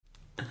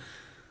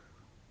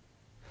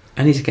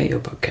I need to get your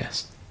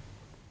podcast.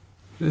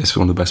 It's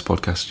one of the best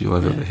podcasts you'll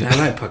ever hear. I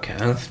like podcasts.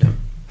 I love them.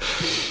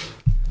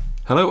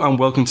 Hello and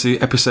welcome to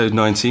episode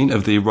 19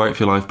 of the Write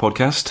for Your Life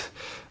podcast.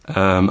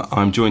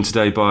 I'm joined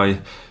today by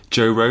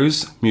Joe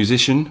Rose,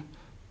 musician,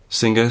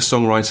 singer,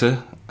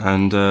 songwriter,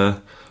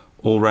 and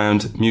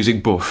all-round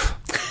music buff.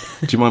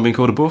 Do you mind being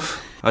called a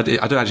buff? I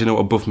don't actually know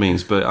what a buff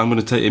means, but I'm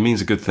going to take it means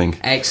a good thing.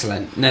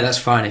 Excellent. No, that's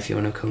fine if you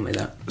want to call me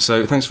that.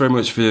 So thanks very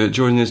much for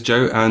joining us,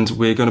 Joe, and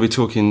we're going to be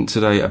talking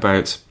today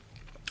about,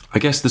 I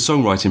guess, the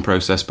songwriting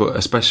process, but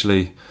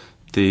especially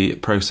the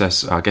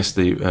process, I guess,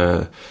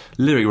 the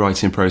lyric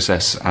writing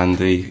process and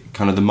the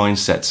kind of the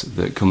mindset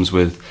that comes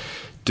with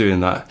doing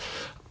that.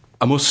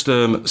 I must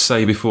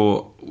say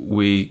before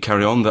we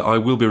carry on that I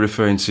will be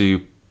referring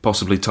to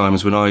possibly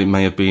times when I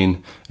may have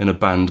been in a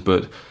band,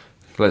 but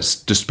let's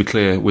just be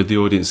clear with the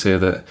audience here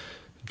that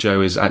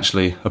Joe is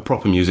actually a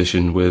proper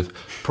musician with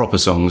proper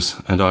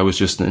songs, and I was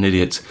just an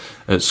idiot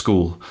at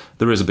school.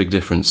 There is a big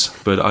difference,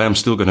 but I am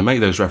still going to make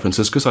those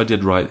references because I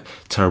did write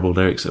terrible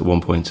lyrics at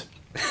one point.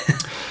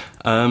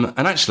 And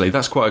actually,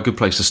 that's quite a good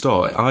place to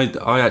start.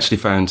 I actually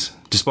found,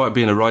 despite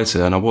being a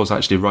writer, and I was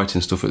actually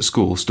writing stuff at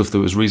school, stuff that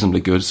was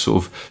reasonably good,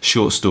 sort of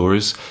short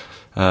stories,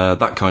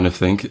 that kind of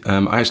thing,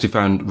 I actually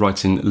found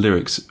writing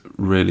lyrics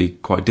really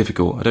quite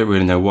difficult. I don't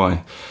really know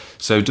why.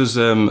 So does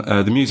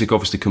the music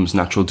obviously comes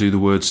natural? Do the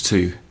words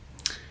too?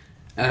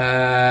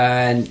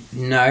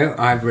 No,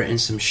 I've written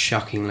some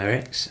shocking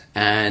lyrics,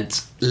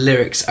 and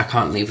lyrics I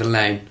can't leave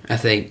alone. I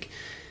think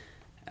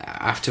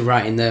after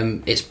writing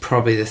them, it's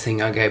probably the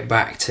thing I go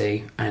back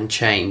to and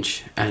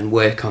change and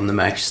work on the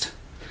most.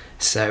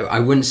 So I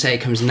wouldn't say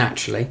it comes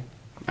naturally.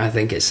 I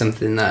think it's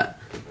something that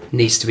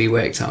needs to be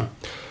worked on.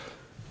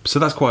 So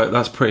that's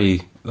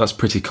pretty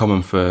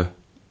common for.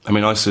 I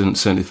mean, I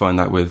certainly find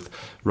that with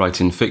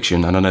writing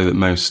fiction, and I know that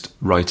most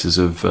writers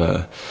of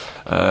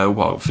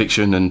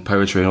fiction and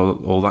poetry and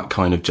all that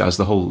kind of jazz,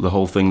 the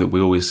whole thing that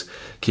we always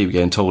keep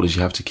getting told is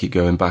you have to keep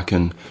going back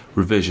and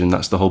revision.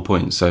 That's the whole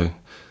point. So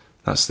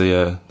that's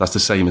the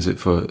same as it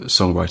for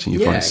songwriting.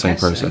 You find the same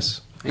process.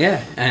 So.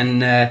 Yeah,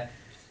 and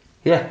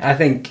I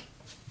think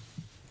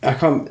I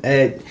can't.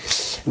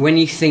 When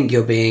you think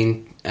you're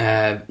being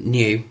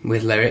new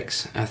with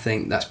lyrics, I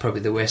think that's probably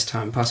the worst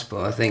time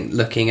possible. I think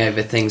looking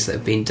over things that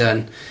have been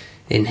done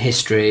in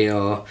history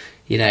or,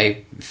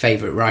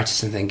 favourite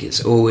writers, I think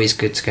it's always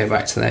good to go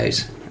back to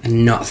those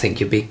and not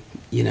think you'll be,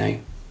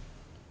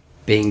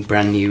 being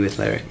brand new with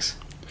lyrics.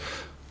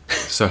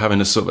 So having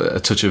a sort of a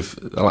touch of,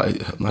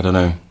 I don't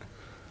know,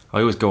 I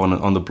always go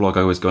on the blog,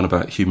 I always go on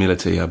about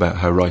humility, about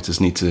how writers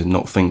need to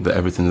not think that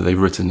everything that they've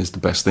written is the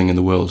best thing in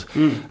the world,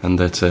 and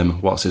that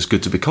whilst it's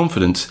good to be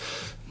confident,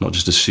 not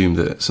just assume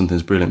that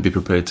something's brilliant, be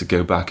prepared to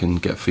go back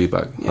and get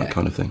feedback, that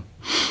kind of thing.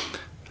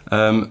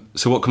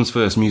 So what comes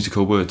first, music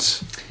or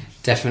words?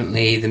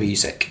 Definitely the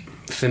music.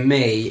 For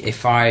me,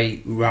 if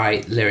I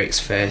write lyrics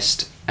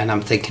first and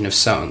I'm thinking of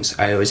songs,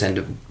 I always end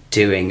up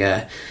doing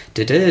a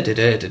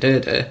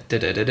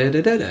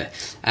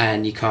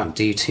and you can't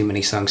do too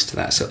many songs to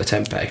that sort of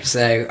tempo.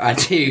 So I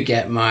do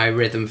get my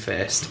rhythm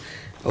first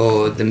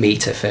or the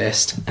meter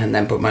first and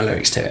then put my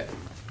lyrics to it.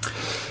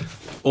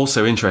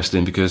 Also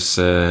interesting because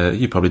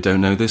you probably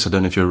don't know this. I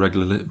don't know if you're a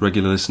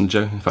regular listener,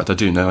 Joe. In fact, I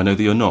do know. I know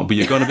that you're not, but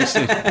you're going to be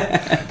soon.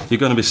 You're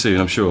going to be soon,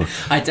 I'm sure.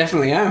 I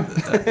definitely am.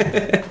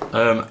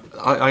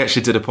 I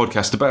actually did a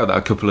podcast about that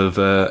a couple of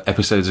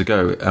episodes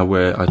ago,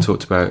 where I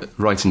talked about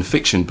writing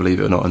fiction,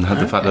 believe it or not, and had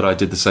the fact that I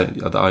did the same.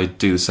 That I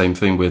do the same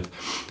thing with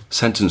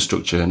sentence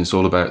structure, and it's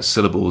all about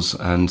syllables.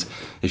 And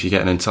if you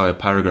get an entire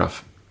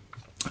paragraph,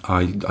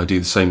 I do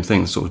the same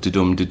thing, sort of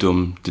de-dum,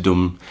 de-dum,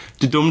 de-dum,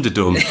 de-dum,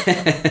 de-dum,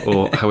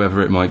 or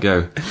however it might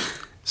go.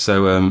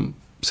 So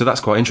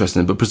that's quite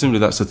interesting. But presumably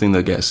that's the thing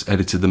that gets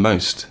edited the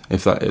most.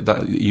 If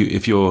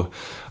you're,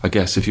 I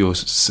don't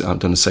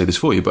want to say this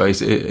for you,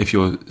 but if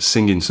you're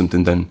singing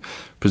something, then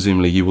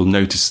presumably you will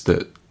notice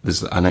that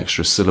there's an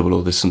extra syllable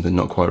or there's something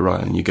not quite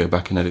right, and you go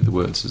back and edit the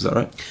words. Is that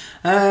right?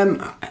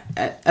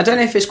 I don't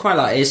know if it's quite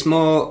like it's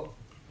more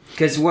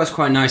because what's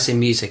quite nice in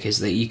music is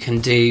that you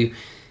can do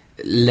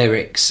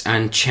lyrics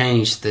and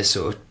change the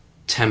sort of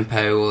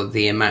tempo or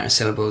the amount of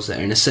syllables that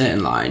are in a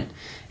certain line.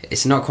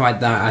 It's not quite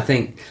that. I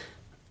think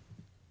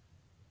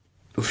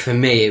for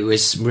me it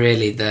was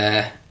really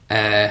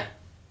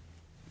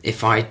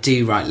if I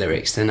do write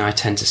lyrics, then I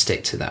tend to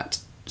stick to that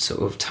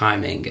sort of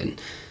timing. And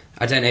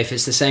I don't know if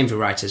it's the same for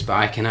writers, but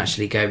I can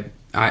actually go,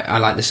 I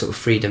like the sort of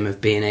freedom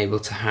of being able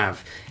to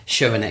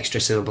shove an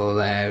extra syllable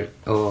there,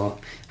 or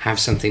have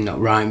something not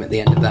rhyme at the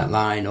end of that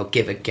line, or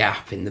give a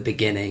gap in the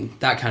beginning,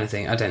 that kind of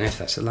thing. I don't know if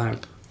that's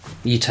allowed.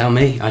 You tell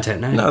me. I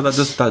don't know. No,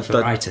 for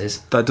writers.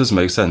 That does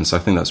make sense. I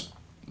think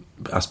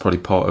that's probably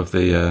part of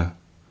the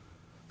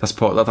that's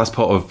part of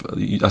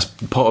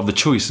the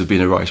choice of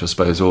being a writer, I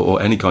suppose, or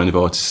any kind of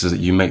artist, is that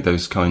you make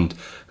those kinds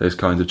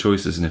of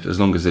choices, and as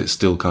long as it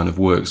still kind of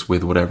works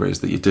with whatever it is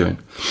that you're doing,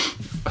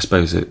 I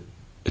suppose it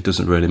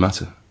doesn't really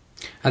matter.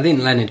 I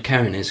think Leonard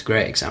Cohen is a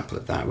great example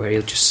of that, where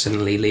he'll just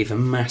suddenly leave a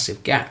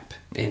massive gap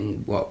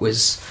in what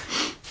was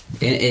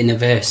in a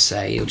verse,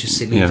 say, he'll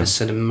just leave Yeah. a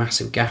sort of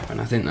massive gap,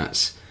 and I think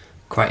that's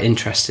quite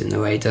interesting the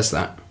way he does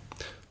that.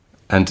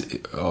 And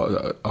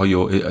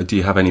do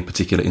you have any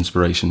particular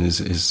inspiration?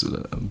 Is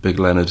Big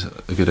Leonard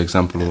a good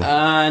example? Or?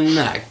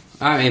 No.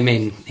 I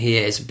mean, he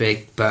is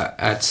big, but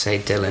I'd say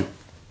Dylan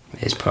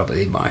is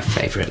probably my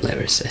favourite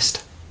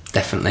lyricist,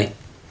 definitely.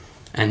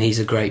 And he's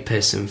a great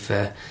person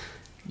for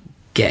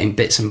getting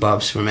bits and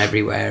bobs from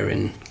everywhere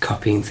and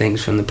copying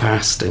things from the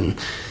past and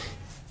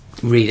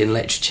reading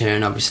literature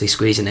and obviously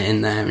squeezing it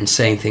in there and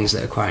saying things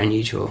that are quite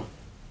unusual.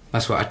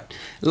 That's what I'd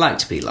like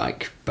to be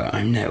like, but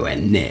I'm nowhere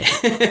near.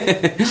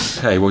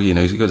 Hey, well,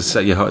 you've got to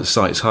set your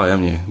sights high,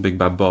 haven't you? Big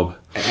Bad Bob.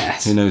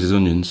 Yes. He knows his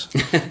onions.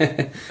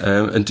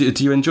 And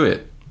do you enjoy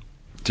it?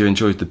 Do you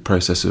enjoy the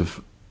process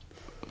of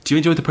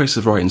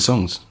writing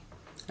songs?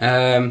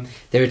 There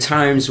are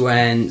times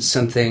when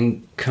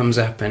something comes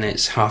up and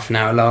it's half an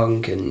hour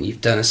long and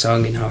you've done a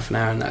song in half an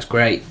hour and that's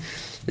great.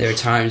 There are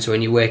times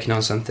when you're working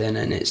on something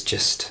and it's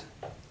just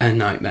a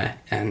nightmare.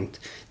 And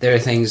there are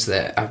things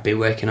that I've been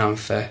working on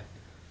for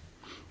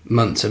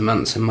months and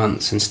months and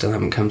months and still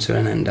haven't come to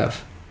an end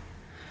of.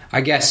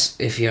 I guess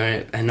if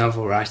you're a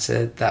novel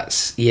writer,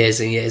 that's years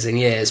and years and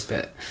years,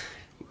 but...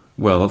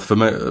 Well, for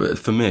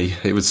me,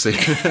 it would seem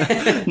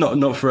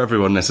not for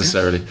everyone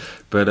necessarily,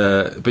 but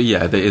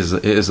yeah, it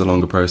is a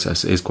longer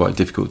process. It is quite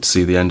difficult to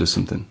see the end of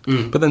something.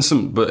 But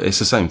it's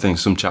the same thing.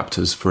 Some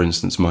chapters, for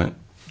instance, might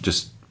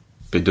just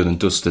be done and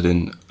dusted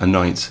in a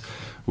night,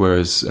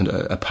 whereas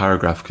a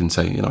paragraph can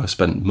say, I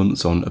spent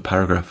months on a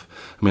paragraph.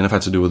 I mean, I've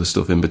had to do other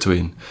stuff in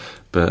between,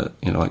 but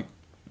like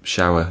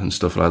shower and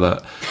stuff like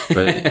that.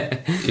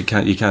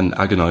 But you can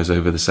agonise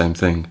over the same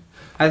thing.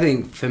 I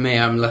think for me,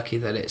 I'm lucky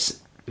that it's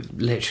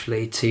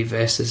literally 2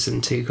 verses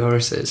and 2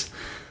 choruses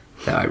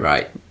that I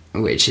write,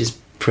 which is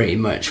pretty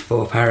much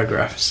 4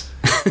 paragraphs.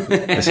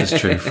 This is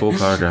true, 4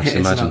 paragraphs. It's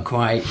imagine. not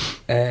quite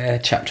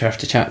chapter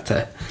after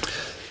chapter.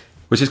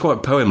 Which is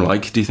quite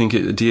poem-like. Do you think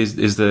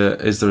is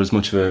there as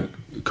much of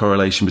a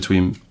correlation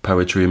between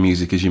poetry and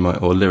music as you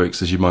might, or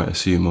lyrics as you might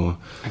assume? Or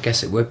I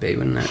guess it would be,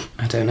 wouldn't it?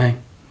 I don't know.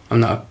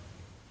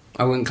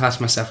 I wouldn't class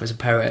myself as a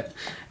poet.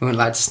 I wouldn't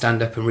like to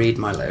stand up and read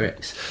my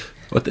lyrics.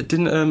 well,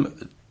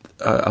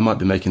 I might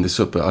be making this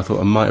up, but I thought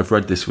I might have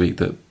read this week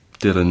that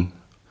Dylan,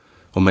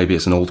 or maybe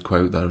it's an old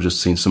quote that I've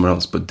just seen somewhere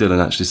else, but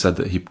Dylan actually said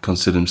that he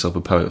considered himself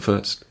a poet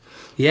first.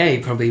 Yeah, he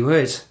probably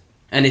would.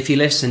 And if you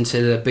listen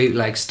to the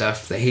bootleg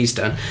stuff that he's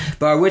done,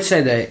 but I would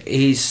say that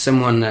he's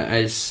someone that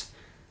has,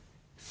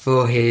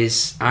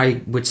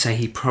 I would say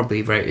he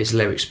probably wrote his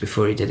lyrics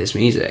before he did his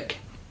music.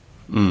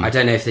 I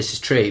don't know if this is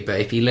true, but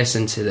if you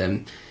listen to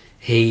them,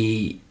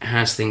 he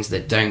has things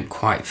that don't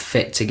quite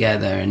fit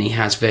together, and he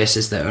has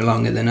verses that are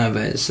longer than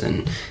others,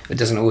 and it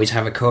doesn't always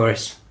have a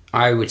chorus.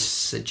 I would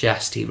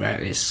suggest he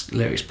wrote his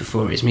lyrics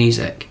before his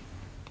music.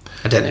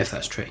 I don't know if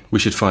that's true. We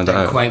should find Don't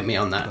out. quote me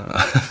on that.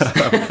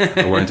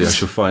 I won't do. I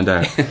shall find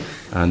out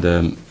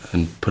and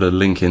put a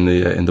link in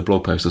the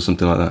blog post or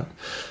something like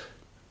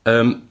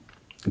that.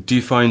 Do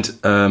you find,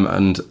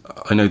 and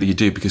I know that you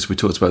do because we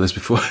talked about this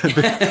before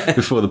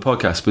before the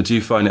podcast, but do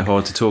you find it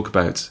hard to talk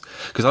about?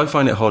 Because I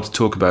find it hard to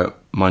talk about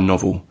my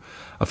novel.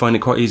 I find it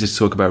quite easy to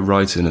talk about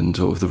writing and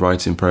sort of the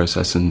writing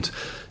process and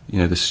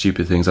the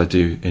stupid things I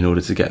do in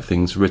order to get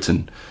things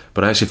written.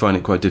 But I actually find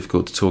it quite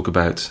difficult to talk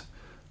about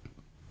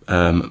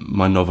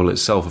my novel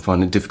itself. I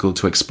find it difficult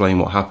to explain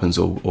what happens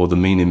or the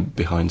meaning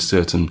behind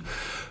certain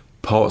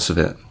parts of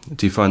it.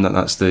 Do you find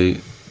that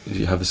do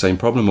you have the same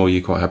problem, or are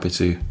you quite happy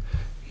to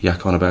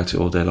yak on about it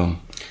all day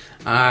long?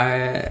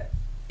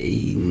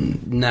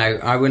 No,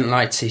 I wouldn't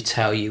like to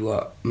tell you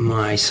what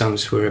my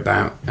songs were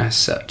about as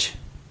such.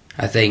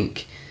 I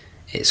think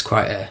it's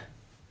quite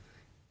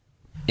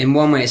in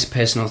one way it's a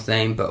personal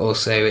thing, but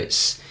also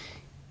it's,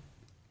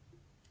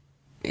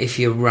 if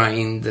you're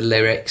writing the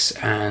lyrics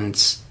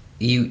and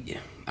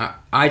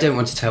I don't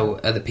want to tell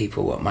other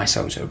people what my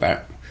songs are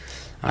about.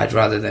 I'd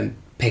rather them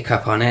pick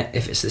up on it.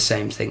 If it's the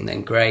same thing,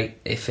 then great.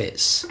 If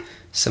it's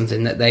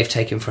something that they've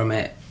taken from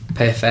it,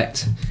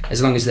 perfect.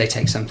 As long as they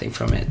take something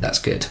from it, that's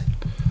good.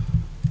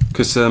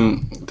 Because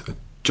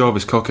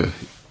Jarvis Cocker,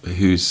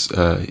 he's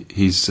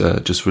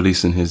just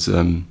releasing his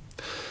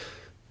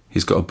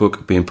he's got a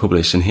book being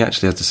published, and he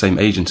actually has the same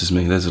agent as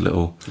me. There's a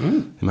little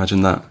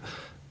imagine that.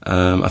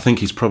 I think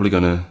he's probably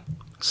going to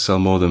sell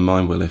more than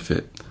mine will if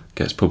it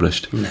gets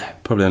published. No,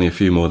 probably only a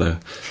few more though.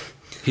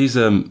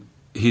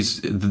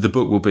 The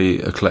book will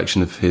be a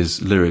collection of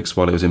his lyrics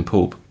while he was in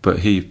Pulp,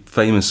 but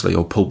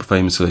Pulp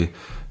famously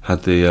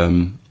had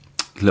the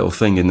little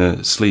thing in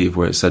the sleeve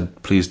where it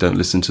said, "Please don't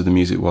listen to the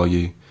music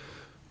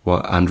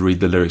and read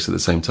the lyrics at the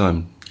same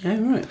time." Oh,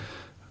 right.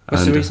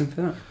 What's the reason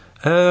for that?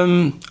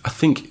 I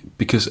think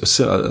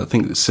I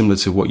think similar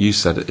to what you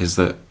said is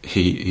that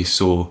he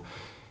saw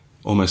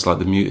almost like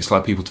it's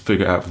like people to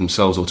figure it out for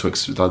themselves, or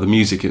like the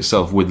music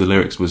itself with the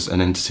lyrics was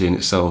an entity in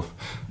itself,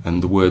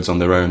 and the words on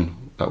their own,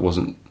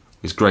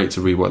 it's great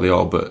to read what they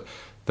are, but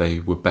they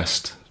were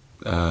best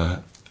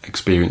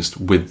experienced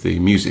with the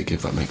music,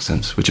 if that makes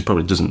sense, which it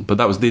probably doesn't. But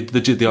that was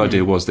the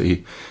idea was that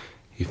he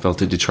you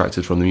felt it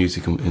detracted from the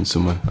music in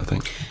some way, I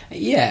think.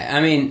 Yeah,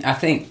 I mean, I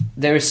think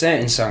there are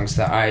certain songs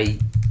that I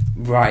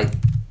write,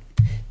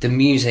 the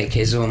music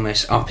is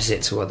almost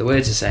opposite to what the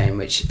words are saying,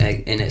 which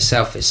in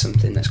itself is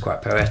something that's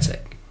quite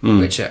poetic,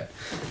 which I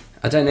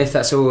don't know if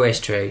that's always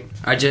true.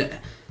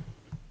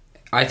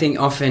 I think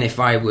often if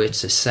I were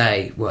to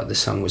say what the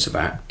song was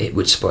about, it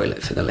would spoil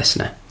it for the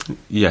listener.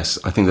 Yes,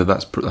 I think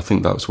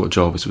that's what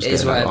Jarvis was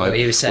getting at. What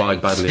he was saying. What I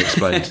badly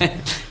explained.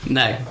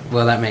 No,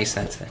 well, that makes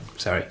sense then.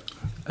 Sorry.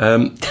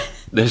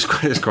 It's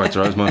quite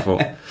right. It's my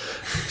fault.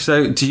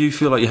 So, do you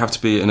feel like you have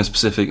to be in a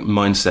specific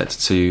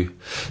mindset to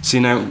see?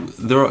 Now,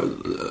 there are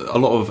a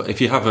lot of if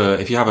you have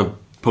a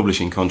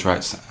publishing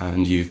contract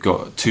and you've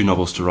got 2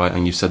 novels to write,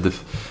 and you've said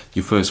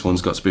your first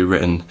one's got to be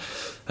written.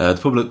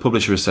 The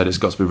publisher has said it's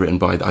got to be written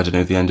by, I don't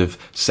know, the end of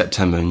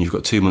September, and you've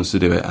got 2 months to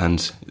do it,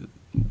 and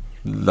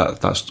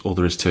that's all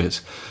there is to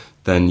it.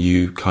 Then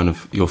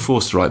you're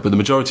forced to write. But the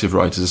majority of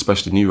writers,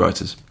 especially new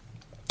writers,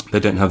 they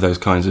don't have those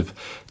kinds of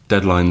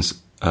deadlines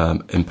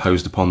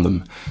imposed upon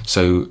them.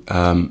 So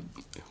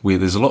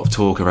there's a lot of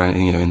talk around,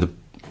 in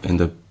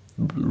the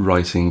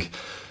writing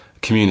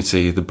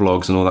community, the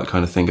blogs and all that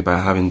kind of thing,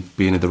 about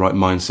being in the right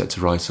mindset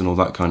to write and all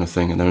that kind of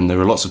thing. And then there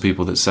are lots of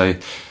people that say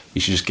you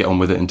should just get on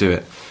with it and do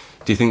it.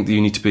 Do you think that you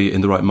need to be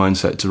in the right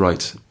mindset to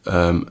write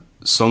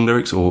song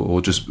lyrics, or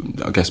just,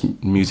 I guess,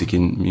 music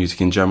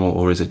in general,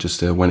 or is it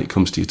just when it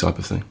comes to you type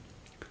of thing?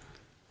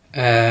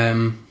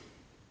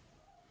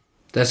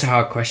 That's a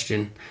hard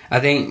question. I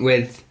think you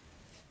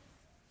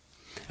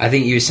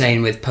were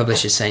saying with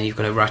publishers saying you've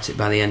got to write it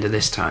by the end of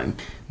this time.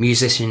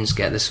 Musicians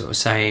get the sort of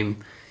same.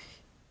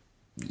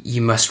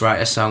 You must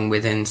write a song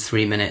within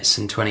 3 minutes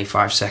and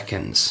 25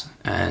 seconds,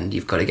 and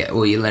you've got to get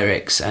all your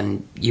lyrics,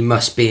 and you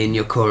must be in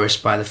your chorus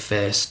by the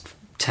first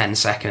 10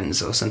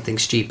 seconds or something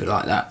stupid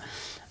like that.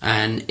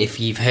 And if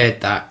you've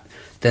heard that,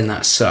 then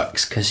that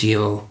sucks, because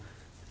you're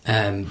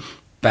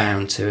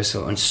bound to a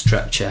sort of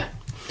structure.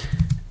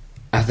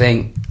 I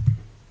think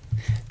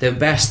the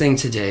best thing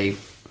to do,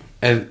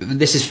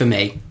 this is for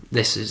me,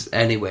 this is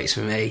only works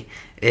for me,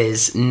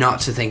 is not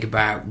to think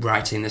about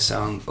writing the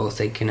song or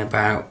thinking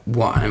about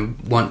what I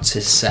want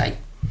to say.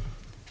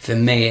 For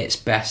me, it's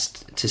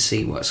best to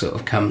see what sort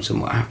of comes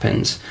and what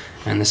happens,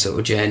 and the sort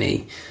of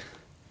journey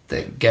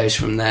that goes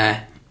from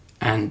there.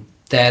 And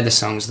they're the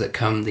songs that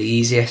come the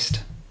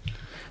easiest.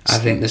 I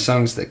think the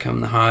songs that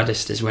come the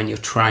hardest is when you're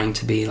trying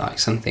to be like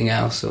something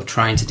else, or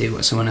trying to do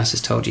what someone else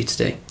has told you to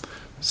do.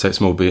 So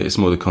it's more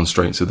the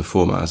constraints of the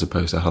format as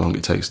opposed to how long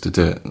it takes to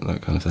do it,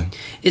 that kind of thing.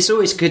 It's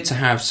always good to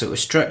have sort of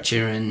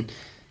structure, and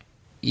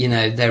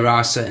there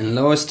are certain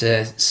laws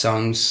to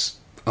songs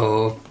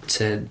or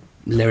to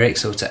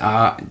lyrics or to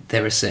art.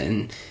 There are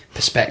certain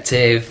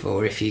perspective,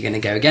 or if you're going to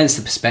go against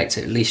the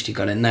perspective, at least you've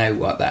got to know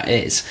what that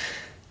is,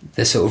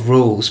 the sort of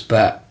rules.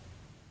 But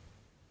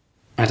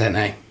I don't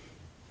know.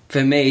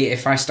 For me,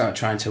 if I start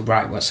trying to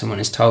write what someone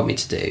has told me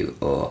to do,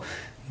 or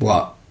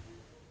what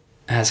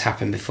has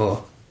happened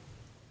before,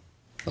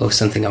 or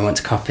something I want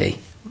to copy,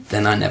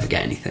 then I never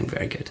get anything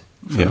very good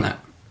from that.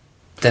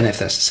 Don't know if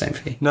that's the same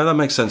for you. No, that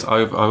makes sense.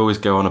 I always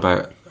go on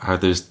about how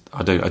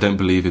I don't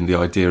believe in the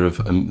idea of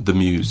the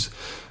muse.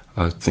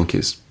 I think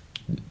it's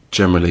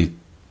generally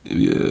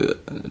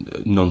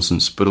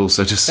nonsense, but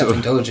also just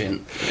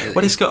self-indulgent. Really.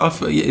 Well,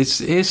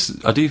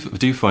 I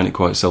do find it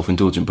quite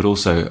self-indulgent, but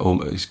also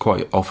it's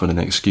quite often an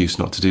excuse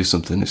not to do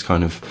something. It's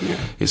kind of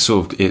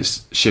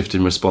it's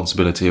shifting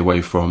responsibility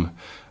away from.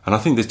 And I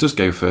think this does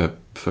go for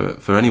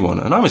anyone,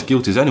 and I'm as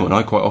guilty as anyone.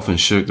 I quite often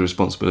shirk the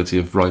responsibility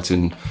of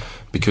writing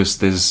because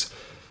there's,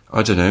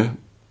 I don't know,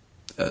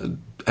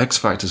 X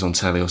Factors on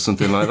telly or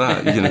something like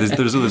that.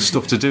 There's other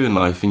stuff to do in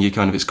life, and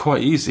it's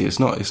quite easy. It's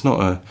not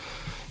a,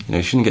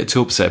 you shouldn't get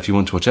too upset if you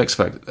want to watch X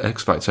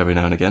Factor every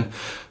now and again,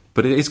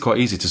 but it is quite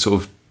easy to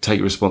sort of take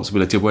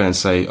responsibility away and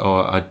say,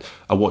 I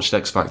watched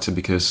X Factor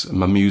because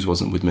my muse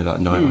wasn't with me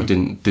that night. I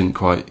didn't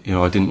quite,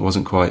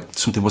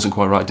 something wasn't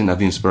quite right. I didn't have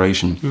the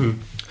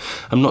inspiration.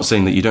 I'm not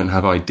saying that you don't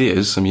have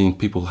ideas. I mean,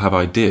 people have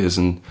ideas,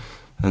 and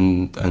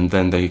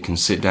then they can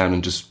sit down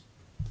and just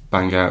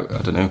bang out,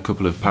 I don't know, a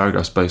couple of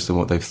paragraphs based on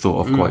what they've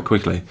thought of quite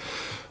quickly.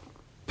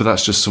 But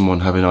that's just someone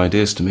having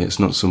ideas to me. It's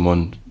not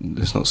some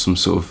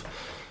sort of,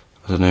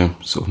 I don't know,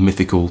 sort of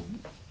mythical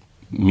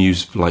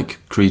muse-like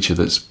creature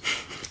that's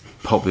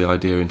popped the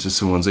idea into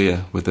someone's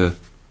ear with a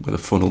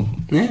funnel,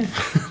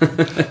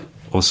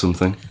 or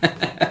something.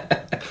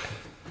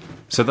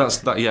 So that's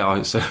that.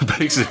 Yeah. So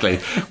basically,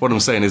 what I'm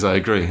saying is, I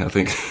agree. I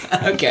think.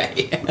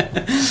 Okay.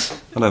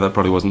 I know that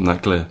probably wasn't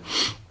that clear.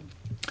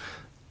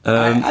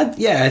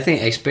 I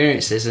think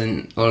experiences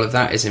and all of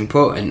that is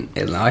important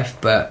in life,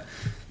 but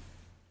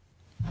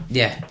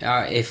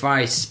if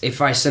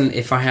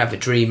I have a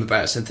dream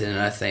about something and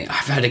I think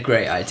I've had a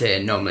great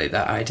idea, normally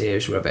that idea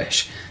is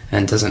rubbish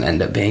and doesn't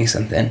end up being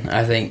something.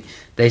 I think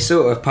they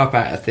sort of pop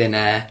out of thin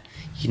air.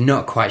 You're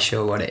not quite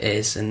sure what it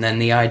is, and then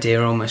the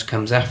idea almost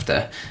comes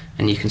after,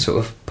 and you can sort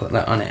of put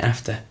that on it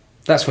after.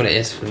 That's what it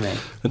is for me.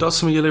 And are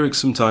some of your lyrics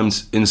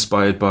sometimes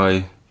inspired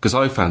by? Because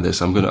I found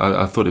this.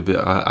 I thought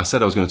I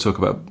said I was going to talk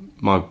about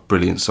my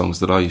brilliant songs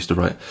that I used to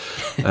write,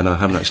 and I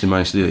haven't actually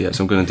managed to do it yet,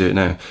 so I'm going to do it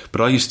now.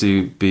 But I used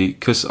to be,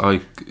 because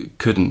I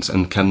couldn't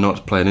and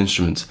cannot play an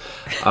instrument,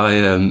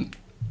 well,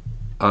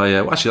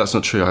 actually that's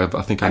not true. I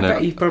think I know. I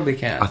bet you probably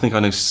can. I think I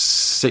know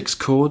 6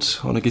 chords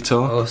on a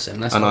guitar. Awesome,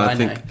 that's and what I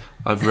think know.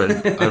 I've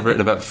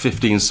written about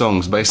 15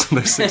 songs based on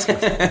those 6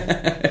 chords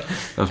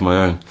of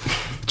my own.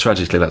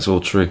 Tragically, that's all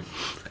true.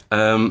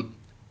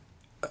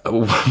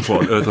 What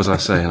on earth was I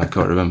saying? I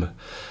can't remember.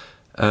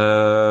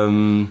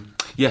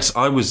 Yes,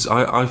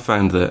 I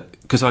found that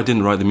because I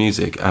didn't write the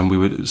music,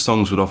 and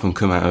songs would often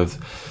come out of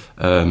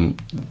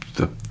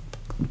the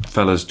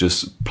fellas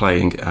just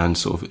playing and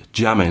sort of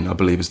jamming, I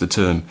believe is the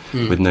term,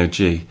 with no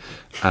G,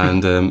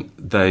 and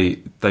they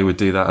would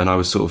do that, and I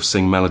would sort of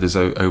sing melodies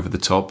over the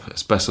top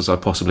as best as I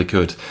possibly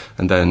could,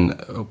 and then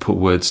put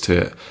words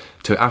to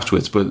it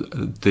afterwards.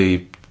 But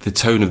the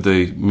tone of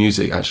the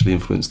music actually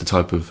influenced the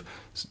type of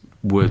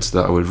words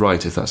that I would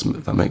write, if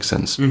that makes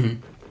sense. Mm-hmm.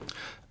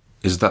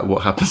 Is that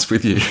what happens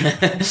with you?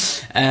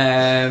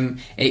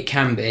 It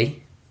can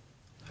be.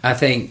 I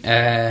think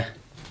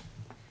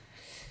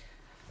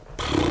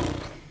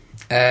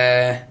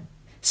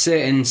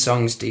certain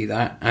songs do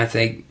that. I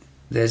think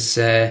there's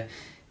I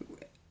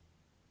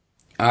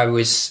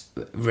was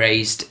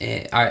raised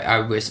I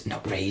was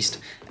not raised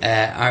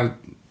I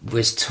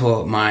was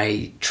taught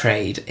my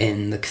trade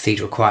in the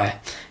cathedral choir,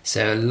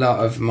 so a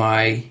lot of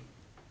my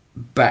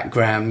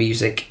background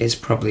music is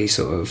probably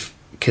sort of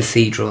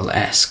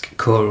cathedral-esque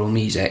choral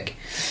music.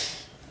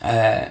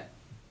 That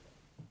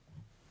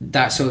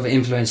sort of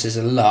influences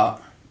a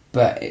lot,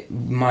 but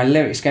my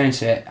lyrics go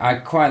into it. I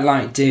quite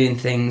like doing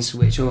things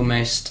which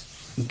almost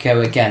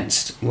go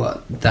against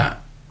what that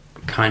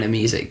kind of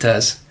music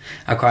does.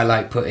 I quite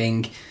like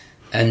putting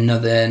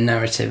another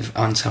narrative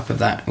on top of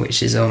that,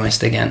 which is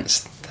almost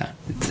against that.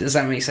 Does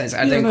that make sense?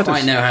 I don't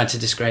quite know how to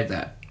describe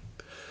that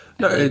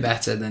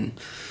better than...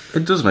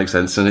 It does make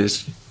sense, and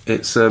it's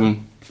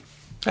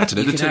I don't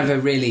know, you can have a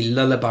really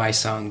lullaby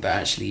song, but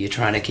actually you're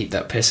trying to keep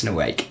that person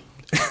awake.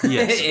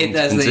 Yes,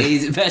 that's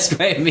the best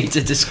way of me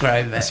to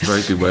describe it. That's a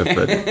very good way of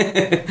putting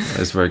it.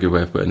 That's a very good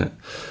way of putting it.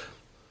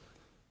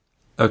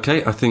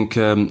 Okay, I think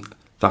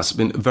that's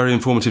been a very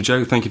informative,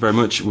 Joe. Thank you very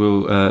much.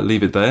 We'll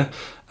leave it there.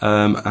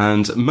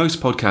 And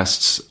most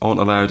podcasts aren't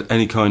allowed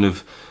any kind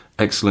of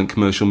excellent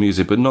commercial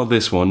music, but not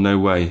this one, no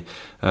way.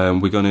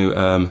 We're going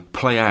to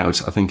play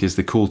out, I think is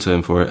the cool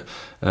term for it,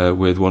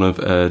 with one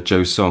of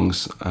Joe's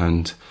songs,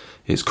 and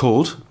it's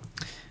called...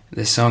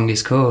 The song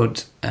is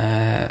called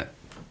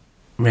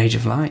Rage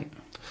of Light.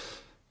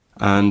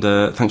 And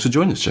thanks for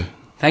joining us, Joe.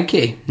 Thank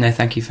you. No,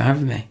 thank you for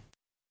having me.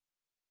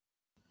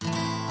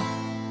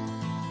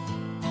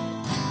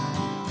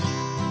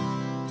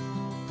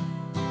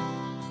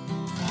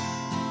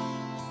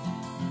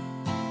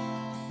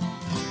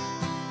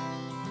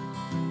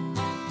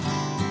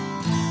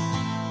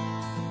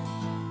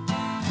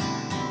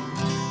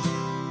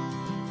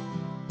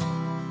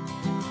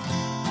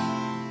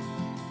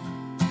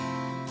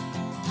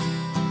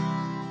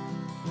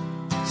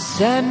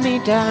 Set me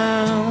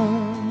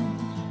down,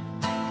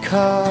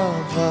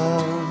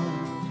 covered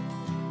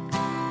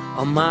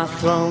on my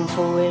throne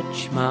for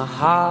which my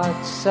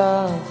heart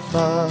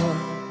suffered.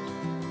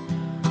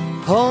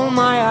 Pull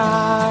my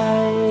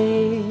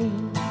eyes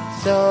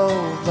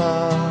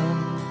over,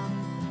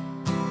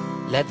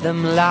 let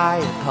them lie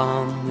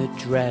upon the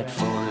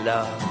dreadful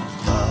lover.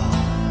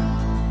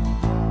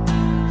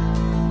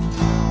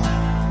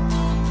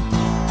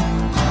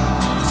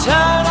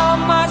 Turn on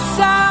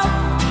myself,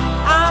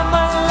 I'm a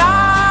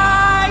liar.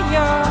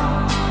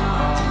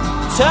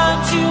 Turn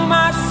to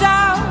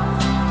myself,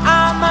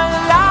 I'm a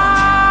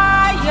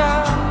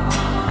liar.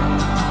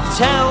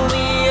 Tell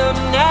me your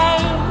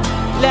name,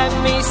 let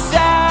me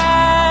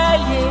say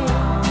it.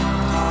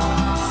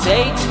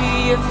 Say to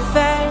your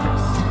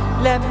face,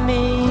 let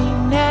me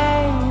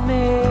name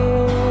it.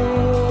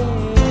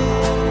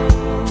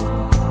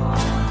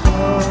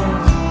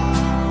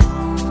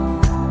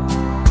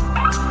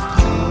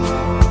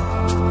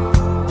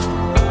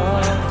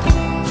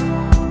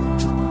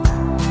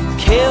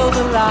 Kill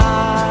the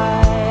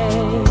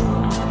light,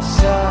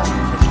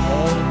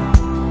 suffocate.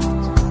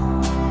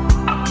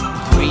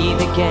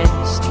 Breathe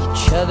against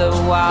each other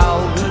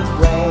while we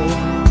wait.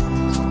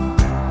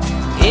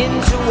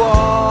 Into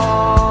war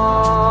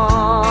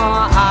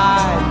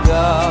I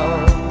go,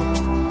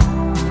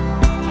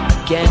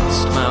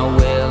 against my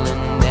will,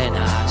 and then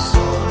I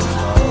saw the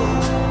foe.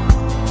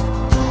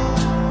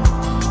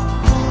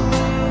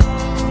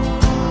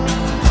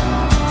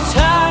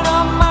 Turn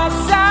on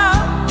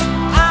myself,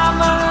 I'm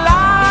a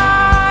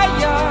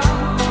liar.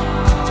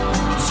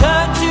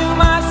 Turn to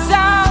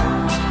myself,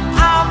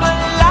 I'm a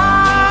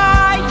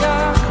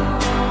liar.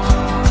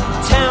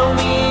 Tell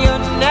me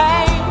your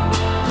name,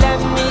 let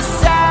me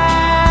say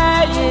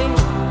it.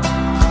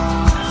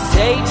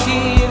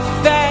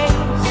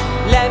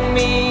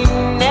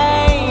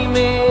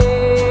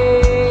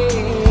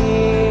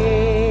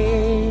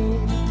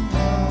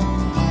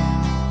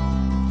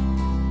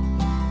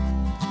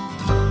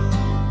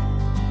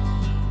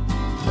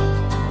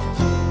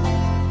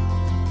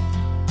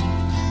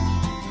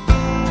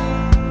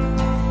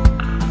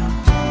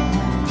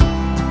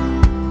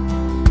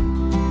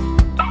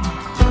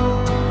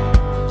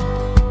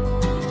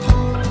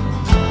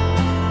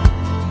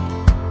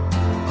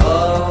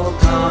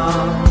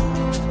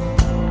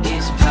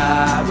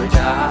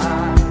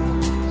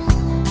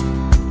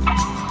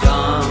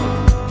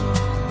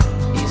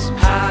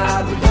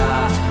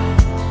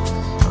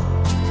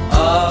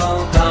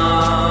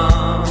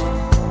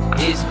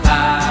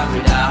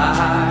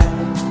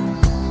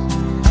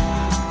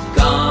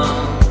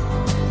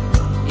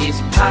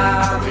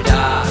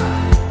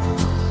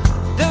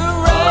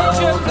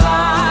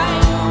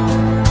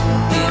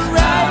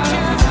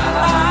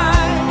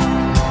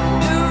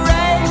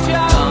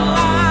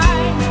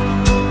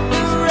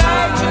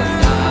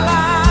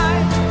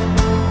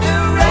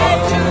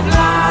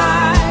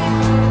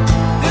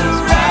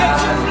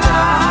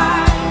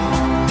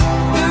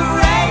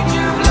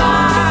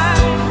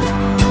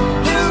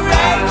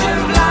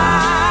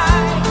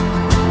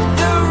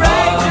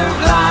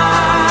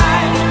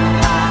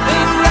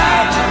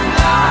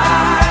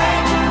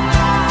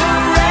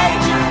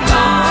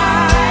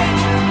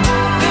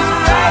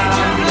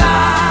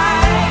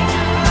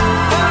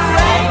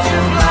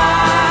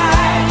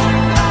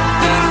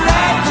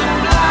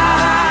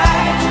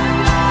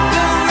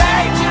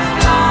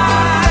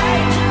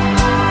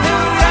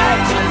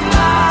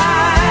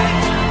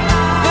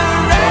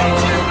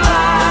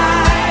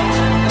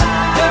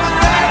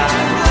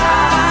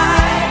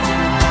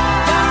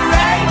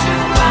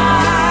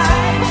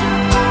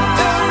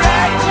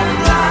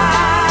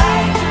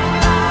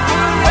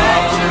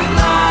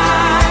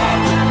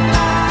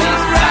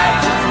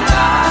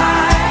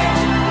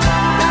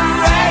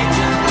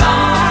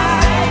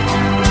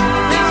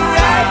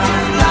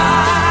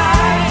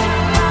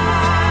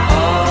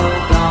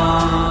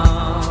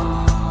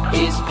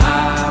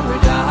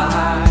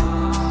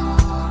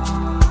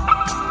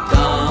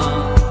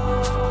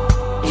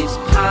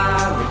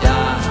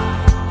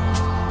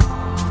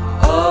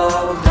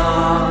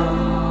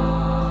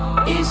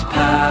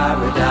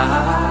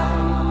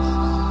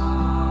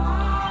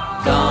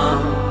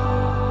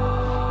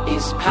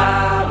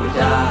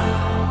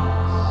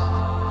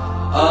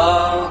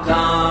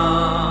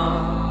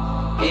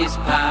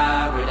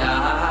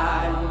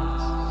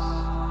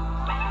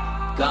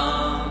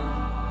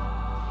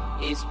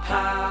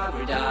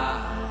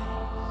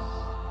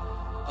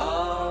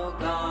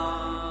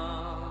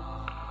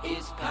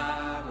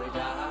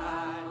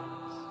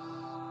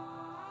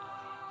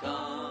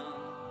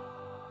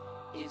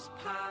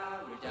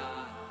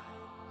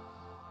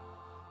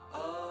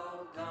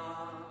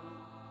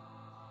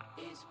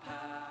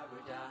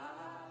 paradise.